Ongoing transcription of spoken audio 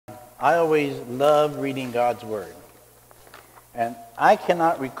I always love reading God's Word. And I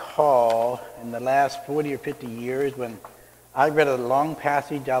cannot recall in the last 40 or 50 years when I read a long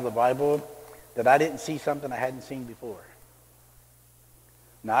passage out of the Bible that I didn't see something I hadn't seen before.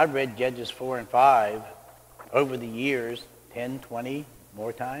 Now, I've read Judges 4 and 5 over the years, 10, 20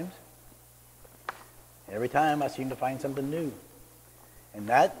 more times. Every time I seem to find something new. And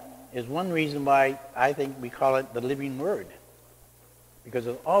that is one reason why I think we call it the living Word. Because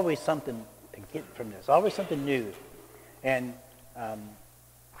there's always something to get from this, always something new. And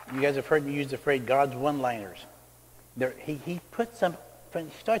you guys have heard me use the phrase God's one-liners. He puts some, he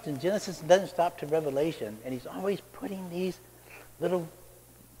starts in Genesis and doesn't stop to Revelation, and he's always putting these little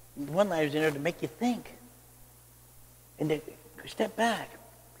one-liners in there to make you think and to step back.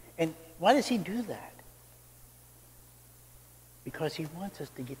 And why does he do that? Because he wants us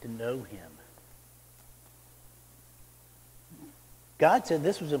to get to know him. God said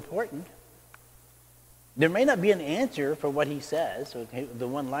this was important. There may not be an answer for what he says, so the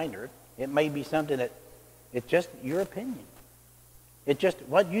one-liner. It may be something that it's just your opinion. It's just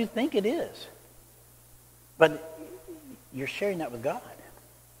what you think it is. But you're sharing that with God.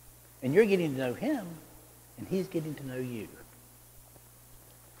 And you're getting to know him, and he's getting to know you.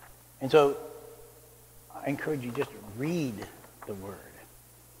 And so I encourage you just to read the Word.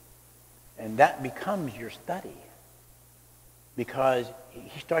 And that becomes your study. Because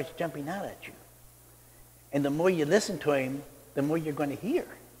he starts jumping out at you. And the more you listen to him, the more you're going to hear.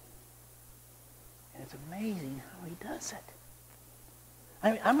 And it's amazing how he does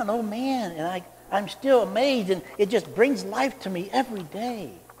it. I'm an old man, and I'm still amazed, and it just brings life to me every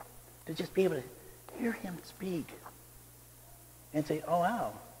day to just be able to hear him speak and say, oh,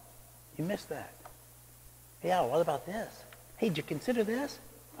 wow, you missed that. Hey, Al, what about this? Hey, did you consider this?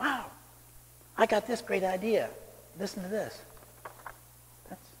 Wow, I got this great idea. Listen to this.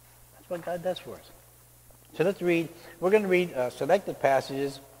 That's what God does for us. So let's read. We're going to read selected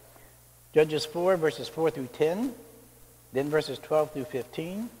passages. Judges 4, verses 4 through 10. Then verses 12 through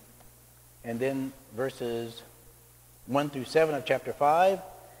 15. And then verses 1 through 7 of chapter 5.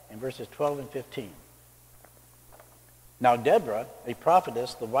 And verses 12 and 15. Now Deborah, a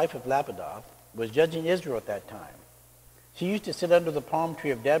prophetess, the wife of Lapidoth, was judging Israel at that time. She used to sit under the palm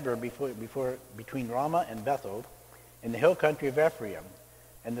tree of Deborah between Ramah and Bethel in the hill country of Ephraim.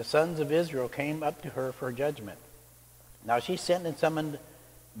 And the sons of Israel came up to her for judgment. Now she sent and summoned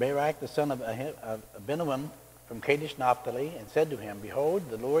Barak, the son of Abinoam, from Kadesh Naphtali, and said to him,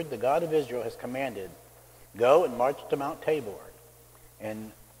 Behold, the Lord, the God of Israel, has commanded, Go and march to Mount Tabor,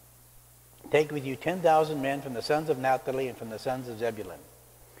 and take with you 10,000 men from the sons of Naphtali and from the sons of Zebulun.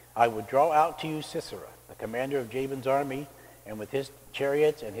 I will draw out to you Sisera, the commander of Jabin's army, and with his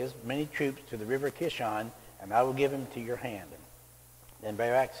chariots and his many troops to the river Kishon, and I will give him to your hand. Then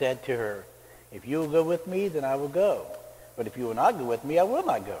Barak said to her, If you will go with me, then I will go. But if you will not go with me, I will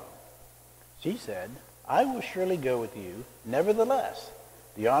not go. She said, I will surely go with you. Nevertheless,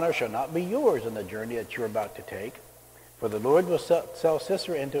 the honor shall not be yours in the journey that you are about to take, for the Lord will sell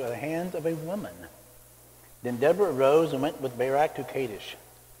Sisera into the hands of a woman. Then Deborah arose and went with Barak to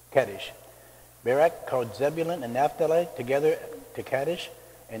Kadesh. Barak called Zebulun and Naphtali together to Kadesh,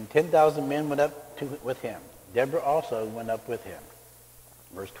 and 10,000 men went up with him. Deborah also went up with him.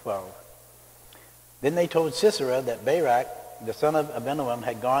 Verse 12. Then they told Sisera that Barak, the son of Abinoam,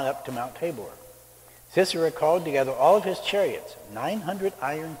 had gone up to Mount Tabor. Sisera called together all of his chariots, 900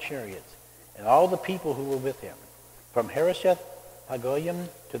 iron chariots, and all the people who were with him, from Harosheth Hagoyim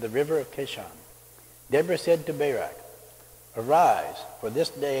to the river of Kishon. Deborah said to Barak, Arise, for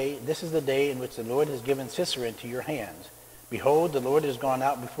this is the day in which the Lord has given Sisera into your hands. Behold, the Lord has gone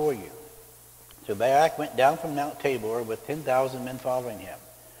out before you. So Barak went down from Mount Tabor with 10,000 men following him.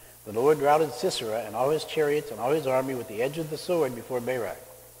 The Lord routed Sisera and all his chariots and all his army with the edge of the sword before Barak.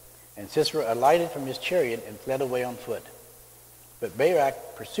 And Sisera alighted from his chariot and fled away on foot. But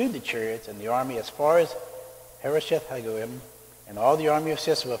Barak pursued the chariots and the army as far as Harosheth Hagoyim, and all the army of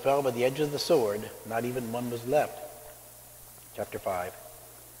Sisera fell by the edge of the sword. Not even one was left. Chapter 5.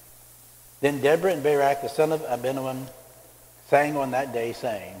 Then Deborah and Barak, the son of Abinoam, sang on that day,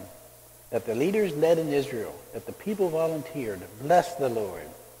 saying, that the leaders led in Israel, that the people volunteered, bless the Lord.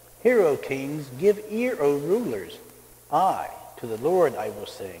 Hear, O kings, give ear, O rulers. To the Lord I will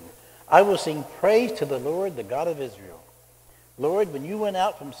sing. I will sing praise to the Lord, the God of Israel. Lord, when you went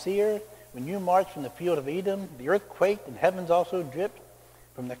out from Seir, when you marched from the field of Edom, the earth quaked and heavens also dripped.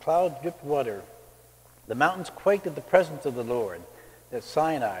 From the clouds dripped water. The mountains quaked at the presence of the Lord, at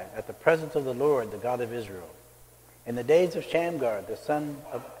Sinai, at the presence of the Lord, the God of Israel. In the days of Shamgar, the son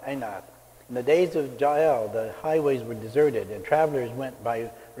of Anath, in the days of Jael, the highways were deserted, and travelers went by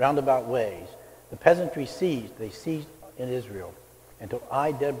roundabout ways. The peasantry seized. They seized in Israel until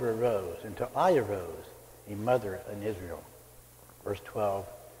I, Deborah, arose. Until I arose, a mother in Israel. Verse 12.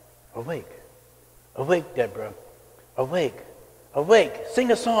 Awake. Awake, Deborah. Awake. Awake.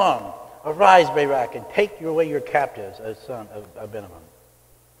 Sing a song. Arise, Barak, and take away your captives, O son of Abinoam.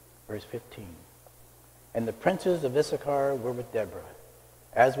 Verse 15. And the princes of Issachar were with Deborah.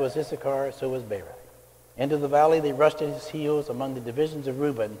 As was Issachar, so was Barak. Into the valley they rushed at his heels. Among the divisions of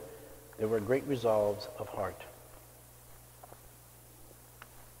Reuben, there were great resolves of heart.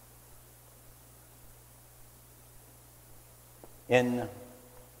 In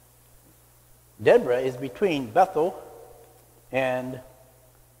Deborah is between Bethel and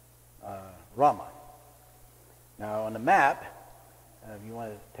Ramah. Now on the map, if you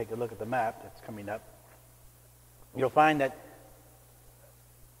want to take a look at the map that's coming up, you'll find that,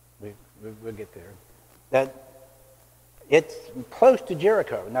 we'll get there, that it's close to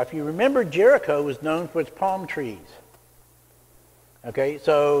Jericho. Now if you remember, Jericho was known for its palm trees. Okay,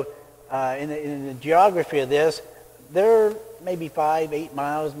 so in the geography of this, there are maybe 5-8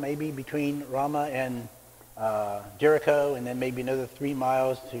 miles maybe between Ramah and Jericho, and then maybe another 3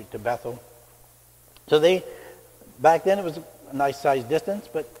 miles to Bethel. So back then it was a nice sized distance,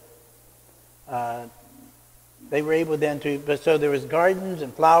 but they were able then so there was gardens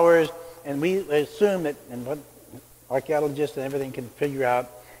and flowers, and we assume that, and what archaeologists and everything can figure out,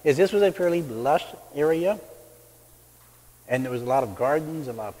 is this was a fairly lush area, and there was a lot of gardens,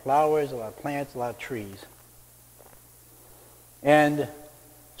 a lot of flowers, a lot of plants, a lot of trees. And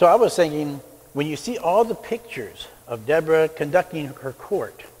so I was thinking, when you see all the pictures of Deborah conducting her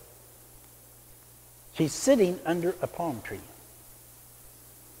court, she's sitting under a palm tree.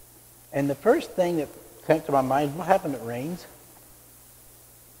 And the first thing that came to my mind is, what happens when it rains?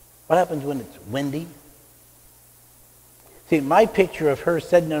 What happens when it's windy? See, my picture of her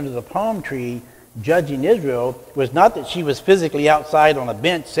sitting under the palm tree judging Israel was not that she was physically outside on a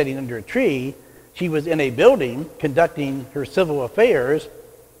bench sitting under a tree. She was in a building conducting her civil affairs,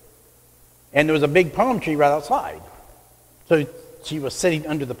 and there was a big palm tree right outside. So she was sitting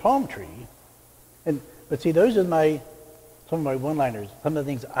under the palm tree. But see, those are some of my one-liners, some of the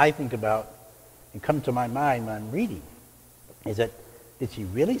things I think about and come to my mind when I'm reading. Is that, did she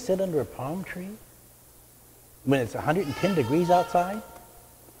really sit under a palm tree when it's 110 degrees outside?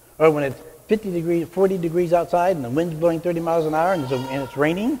 Or when it's 50 degrees, 40 degrees outside and the wind's blowing 30 miles an hour and it's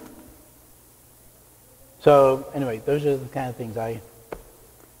raining? So anyway, those are the kind of things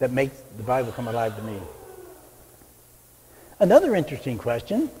that makes the Bible come alive to me. Another interesting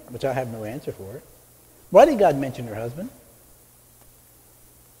question, which I have no answer for, why did God mention her husband?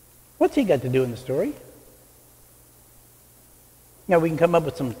 What's he got to do in the story? Now, we can come up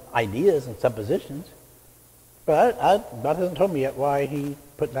with some ideas and suppositions, but God hasn't told me yet why he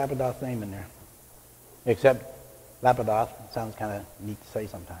put Lapidoth's name in there. Except Lapidoth sounds kind of neat to say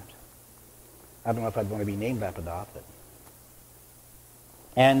sometimes. I don't know if I'd want to be named Lapidoth, but...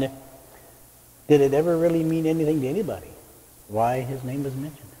 And did it ever really mean anything to anybody? Why his name was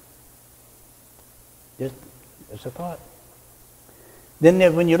mentioned? Just a thought.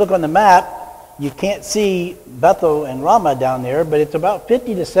 Then when you look on the map, you can't see Bethel and Ramah down there, but it's about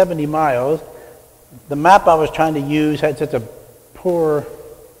 50 to 70 miles. The map I was trying to use had such a poor,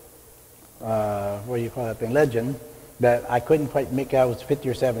 what do you call that thing, legend, that I couldn't quite make out it was 50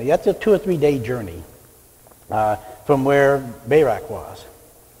 or 70. That's a 2 or 3 day journey from where Barak was.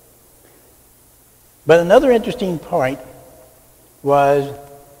 But another interesting point was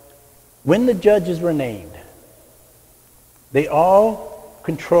when the judges were named, they all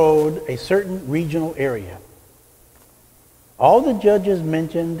controlled a certain regional area. All the judges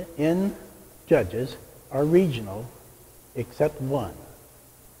mentioned in Judges are regional except one,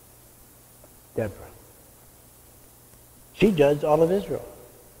 Deborah. She judged all of Israel.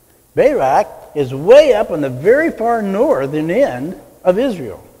 Barak is way up on the very far northern end of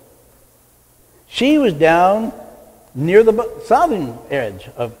Israel. She was down near the southern edge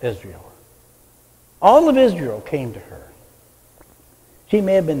of Israel. All of Israel came to her. She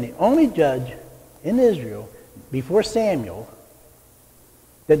may have been the only judge in Israel before Samuel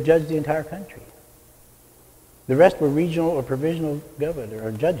that judged the entire country. The rest were regional or provisional governors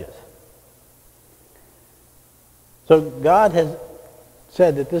or judges. So God has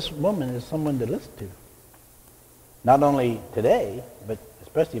said that this woman is someone to listen to. Not only today, but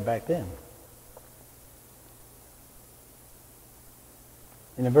especially back then.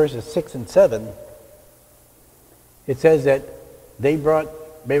 In the verses 6 and 7, it says that they brought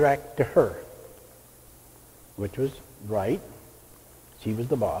Barak to her, which was right. She was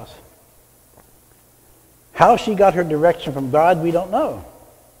the boss. How she got her direction from God, we don't know.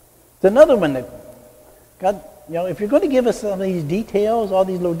 It's another one that God, if you're going to give us some of these details, all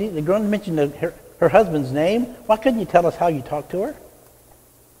these little details, you're going to mention her husband's name, why couldn't you tell us how you talked to her?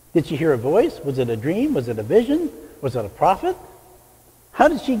 Did she hear a voice? Was it a dream? Was it a vision? Was it a prophet? How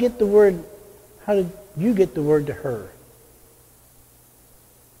did she get the word? How did you get the word to her?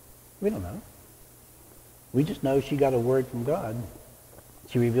 We don't know. We just know she got a word from God.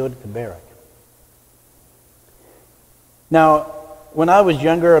 She revealed it to Barak. Now, when I was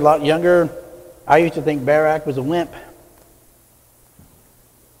younger, a lot younger, I used to think Barak was a wimp.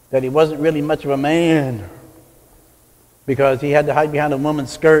 That he wasn't really much of a man because he had to hide behind a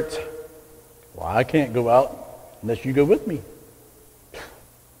woman's skirts. Well, I can't go out unless you go with me.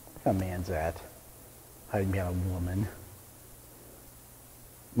 What kind of man's that? Hiding behind a woman.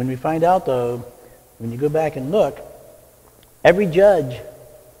 When we find out, though, when you go back and look, every judge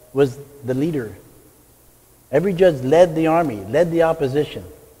was the leader. Every judge led the army, led the opposition.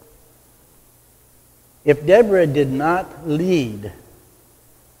 If Deborah did not lead,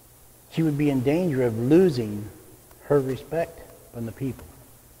 she would be in danger of losing her respect from the people.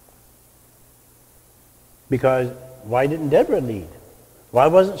 Because why didn't Deborah lead? Why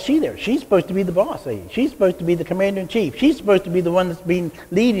wasn't she there? She's supposed to be the boss. She's supposed to be the commander-in-chief. She's supposed to be the one that's been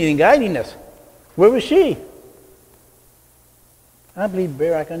leading and guiding us. Where was she? I believe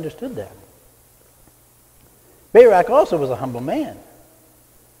Barak understood that. Barak also was a humble man.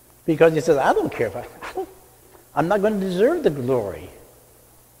 Because he says, I don't care if I'm not going to deserve the glory.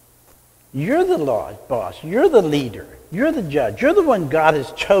 You're the boss. You're the leader. You're the judge. You're the one God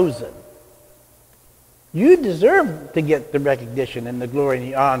has chosen. You deserve to get the recognition and the glory and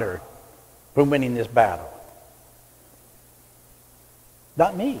the honor for winning this battle.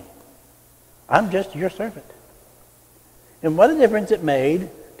 Not me. I'm just your servant. And what a difference it made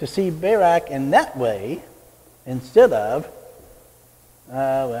to see Barak in that way instead of,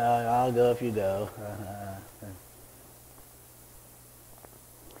 well, I'll go if you go.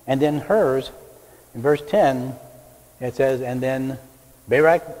 And then hers, in verse 10, it says, and then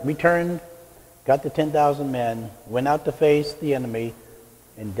Barak returned, got the 10,000 men, went out to face the enemy,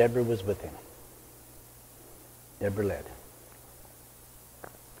 and Deborah was with him. Deborah led.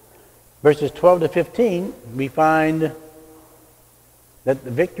 Verses 12 to 15, we find that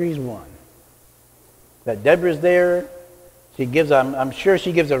the victory is won. That Deborah's there. She gives, I'm sure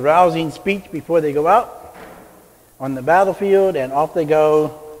she gives a rousing speech before they go out on the battlefield, and off they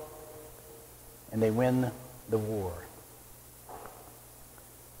go, and they win the war.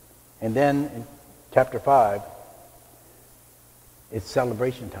 And then in chapter 5, it's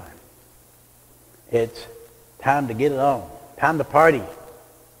celebration time. It's time to get it on. Time to party.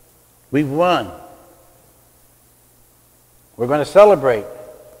 We've won. We're going to celebrate.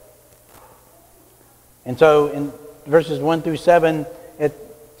 And so in verses 1 through 7,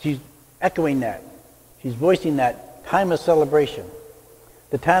 she's echoing that. She's voicing that time of celebration.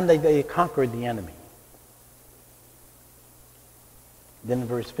 The time they conquered the enemy. Then in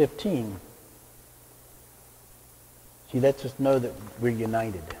verse 15, she lets us know that we're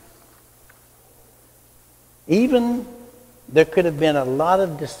united. Even there could have been a lot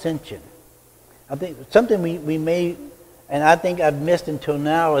of dissension. I think something we may, and I think I've missed until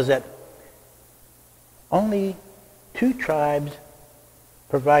now, is that only 2 tribes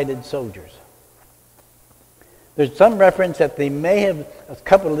provided soldiers. There's some reference that they may have, a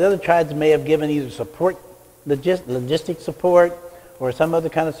couple of the other tribes may have given either support, logistic support, or some other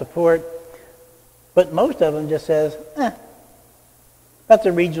kind of support. But most of them just says, that's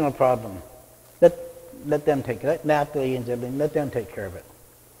a regional problem. Let them take it. Let Naphtali and Zebulun, let them take care of it.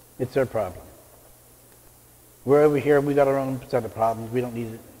 It's their problem. We're over here, we got our own set of problems. We don't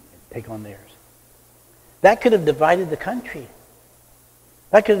need to take on theirs. That could have divided the country.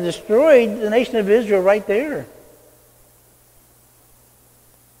 That could have destroyed the nation of Israel right there.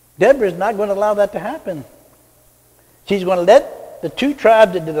 Deborah's not going to allow that to happen. She's going to let the 2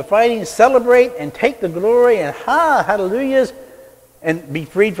 tribes that did the fighting celebrate and take the glory and hallelujahs and be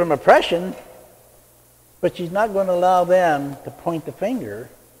freed from oppression. But she's not going to allow them to point the finger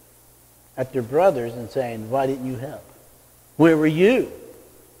at their brothers and saying, why didn't you help? Where were you?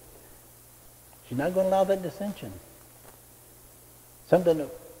 She's not going to allow that dissension. Something that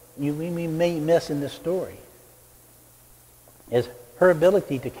we may miss in this story is her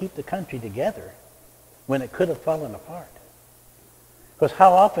ability to keep the country together when it could have fallen apart. Because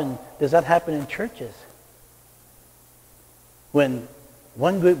how often does that happen in churches? When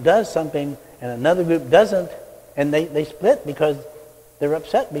one group does something and another group doesn't, and they split because they're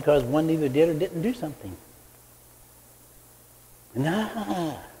upset because one either did or didn't do something.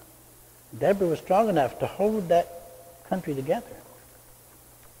 Deborah was strong enough to hold that country together.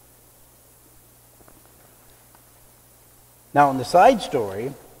 Now, in the side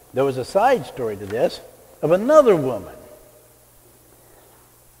story, there was a side story to this of another woman.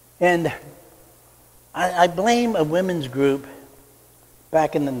 And I blame a women's group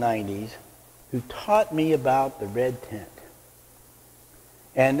back in the 90s who taught me about the red tent.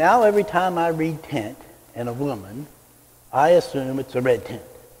 And now every time I read tent and a woman, I assume it's a red tent.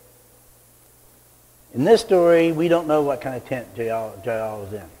 In this story, we don't know what kind of tent Jael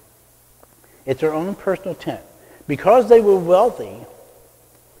is in. It's her own personal tent. Because they were wealthy,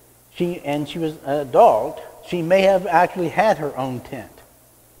 she was an adult, she may have actually had her own tent.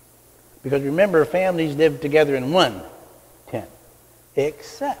 Because remember, families lived together in one tent.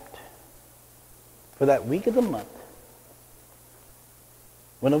 Except for that week of the month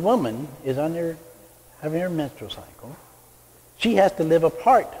when a woman is having her menstrual cycle, she has to live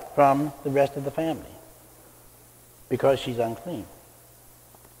apart from the rest of the family because she's unclean.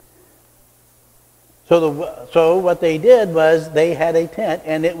 So what they did was they had a tent,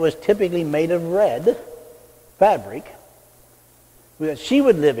 and it was typically made of red fabric that she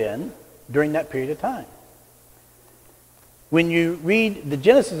would live in during that period of time. When you read the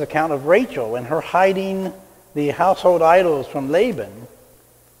Genesis account of Rachel and her hiding the household idols from Laban,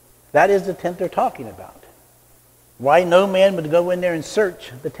 that is the tent they're talking about. Why no man would go in there and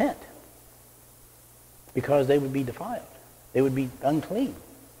search the tent? Because they would be defiled. They would be unclean.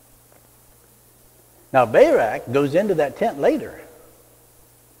 Now, Barak goes into that tent later.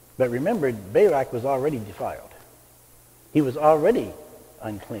 But remember, Barak was already defiled. He was already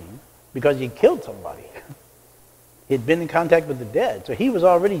unclean because he killed somebody. He'd been in contact with the dead, so he was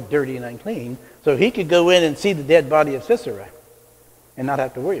already dirty and unclean, so he could go in and see the dead body of Sisera and not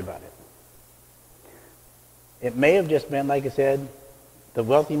have to worry about it. It may have just been, like I said, the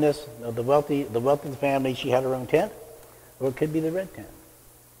wealthiness of the wealth of the family. She had her own tent, or it could be the red tent.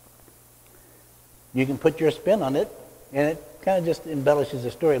 You can put your spin on it, and it kind of just embellishes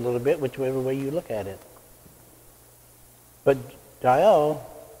the story a little bit, whichever way you look at it. But Jael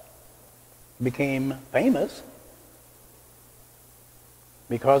became famous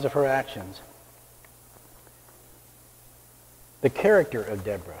because of her actions. The character of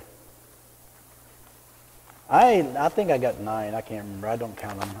Deborah. I think I got 9. I can't remember. I don't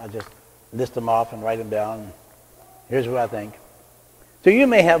count them. I just list them off and write them down. Here's what I think. So you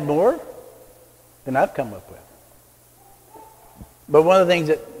may have more than I've come up with. But one of the things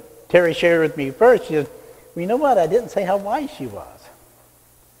that Terry shared with me first, she said, well, you know what? I didn't say how wise she was.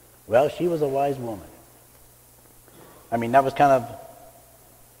 Well, she was a wise woman. I mean, that was kind of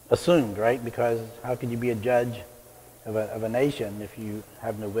assumed, right? Because how could you be a judge of a nation if you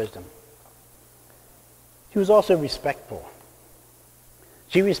have no wisdom? She was also respectful.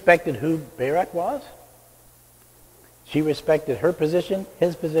 She respected who Barak was. She respected her position,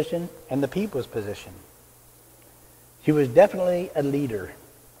 his position, and the people's position. She was definitely a leader.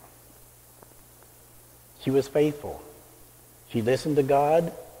 She was faithful. She listened to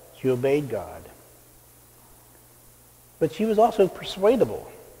God. She obeyed God. But she was also persuadable.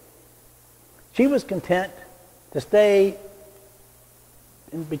 She was content to stay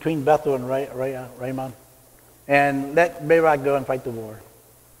in between Bethel and Ramon and let Barak go and fight the war.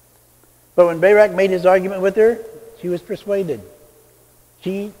 But when Barak made his argument with her, she was persuaded.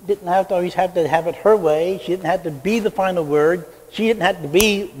 She didn't have to always have it her way. She didn't have to be the final word. She didn't have to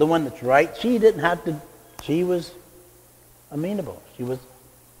be the one that's right. She was amenable. She was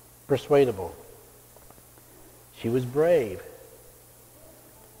persuadable. She was brave.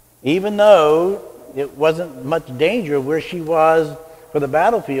 Even though it wasn't much danger where she was for the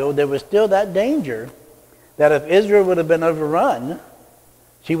battlefield, there was still that danger that if Israel would have been overrun,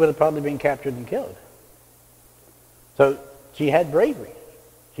 she would have probably been captured and killed. So she had bravery.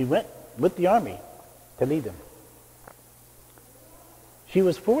 She went with the army to lead them. She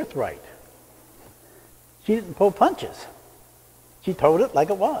was forthright. She didn't pull punches. She told it like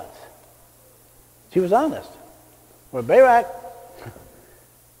it was. She was honest. Well, Barak, if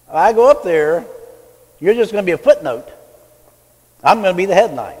I go up there, you're just going to be a footnote. I'm going to be the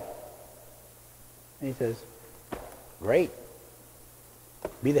headline. And he says, great.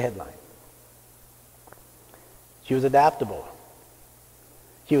 Be the headline. She was adaptable.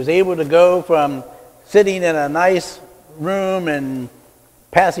 She was able to go from sitting in a nice room and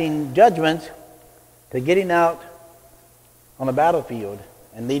passing judgments to getting out on a battlefield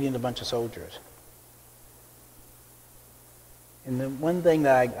and leading a bunch of soldiers. And the one thing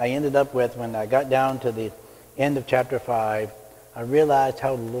that I ended up with when I got down to the end of chapter 5, I realized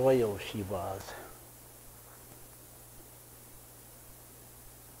how loyal she was.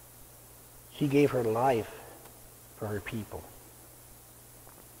 She gave her life for her people.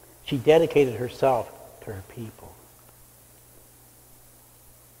 She dedicated herself to her people.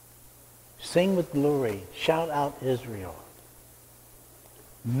 Sing with glory. Shout out Israel.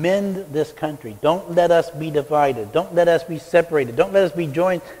 Mend this country. Don't let us be divided. Don't let us be separated. Don't let us be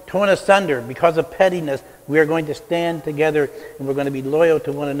torn asunder because of pettiness. We are going to stand together and we're going to be loyal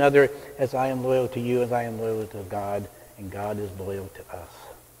to one another as I am loyal to you, as I am loyal to God, and God is loyal to us.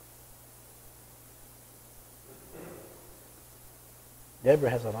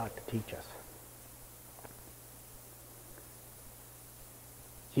 Deborah has a lot to teach us.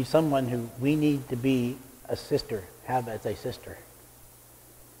 She's someone who we need to be a sister, have as a sister.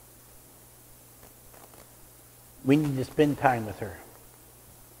 We need to spend time with her.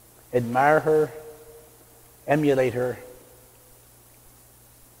 Admire her, emulate her,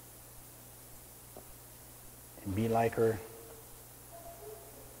 and be like her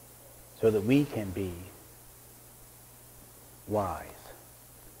so that we can be wise,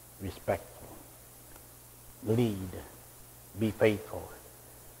 respectful, lead, be faithful,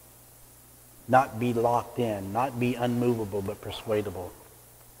 not be locked in, not be unmovable but persuadable,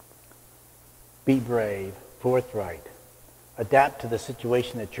 be brave, forthright, adapt to the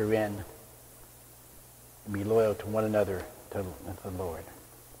situation that you're in, and be loyal to one another, to the Lord.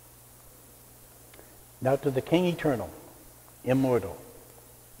 Now to the King eternal, immortal,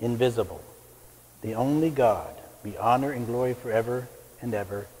 invisible, the only God, be honor and glory forever and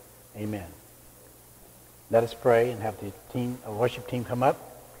ever. Amen. Let us pray and have the worship team come up.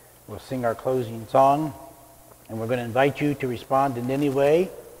 We'll sing our closing song, and we're going to invite you to respond in any way.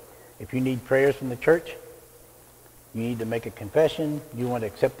 If you need prayers from the church, you need to make a confession, you want to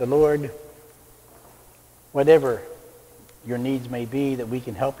accept the Lord, whatever your needs may be that we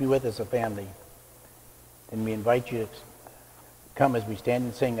can help you with as a family, then we invite you to come as we stand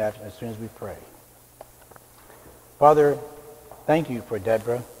and sing as soon as we pray. Father, thank you for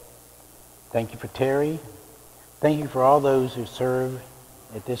Deborah. Thank you for Terry. Thank you for all those who serve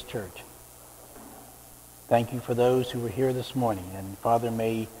at this church. Thank you for those who were here this morning. And Father,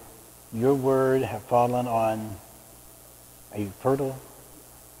 may your word have fallen on a fertile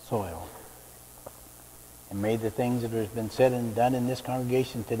soil. And may the things that have been said and done in this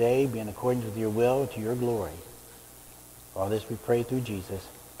congregation today be in accordance with your will to your glory. All this we pray through Jesus.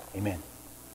 Amen.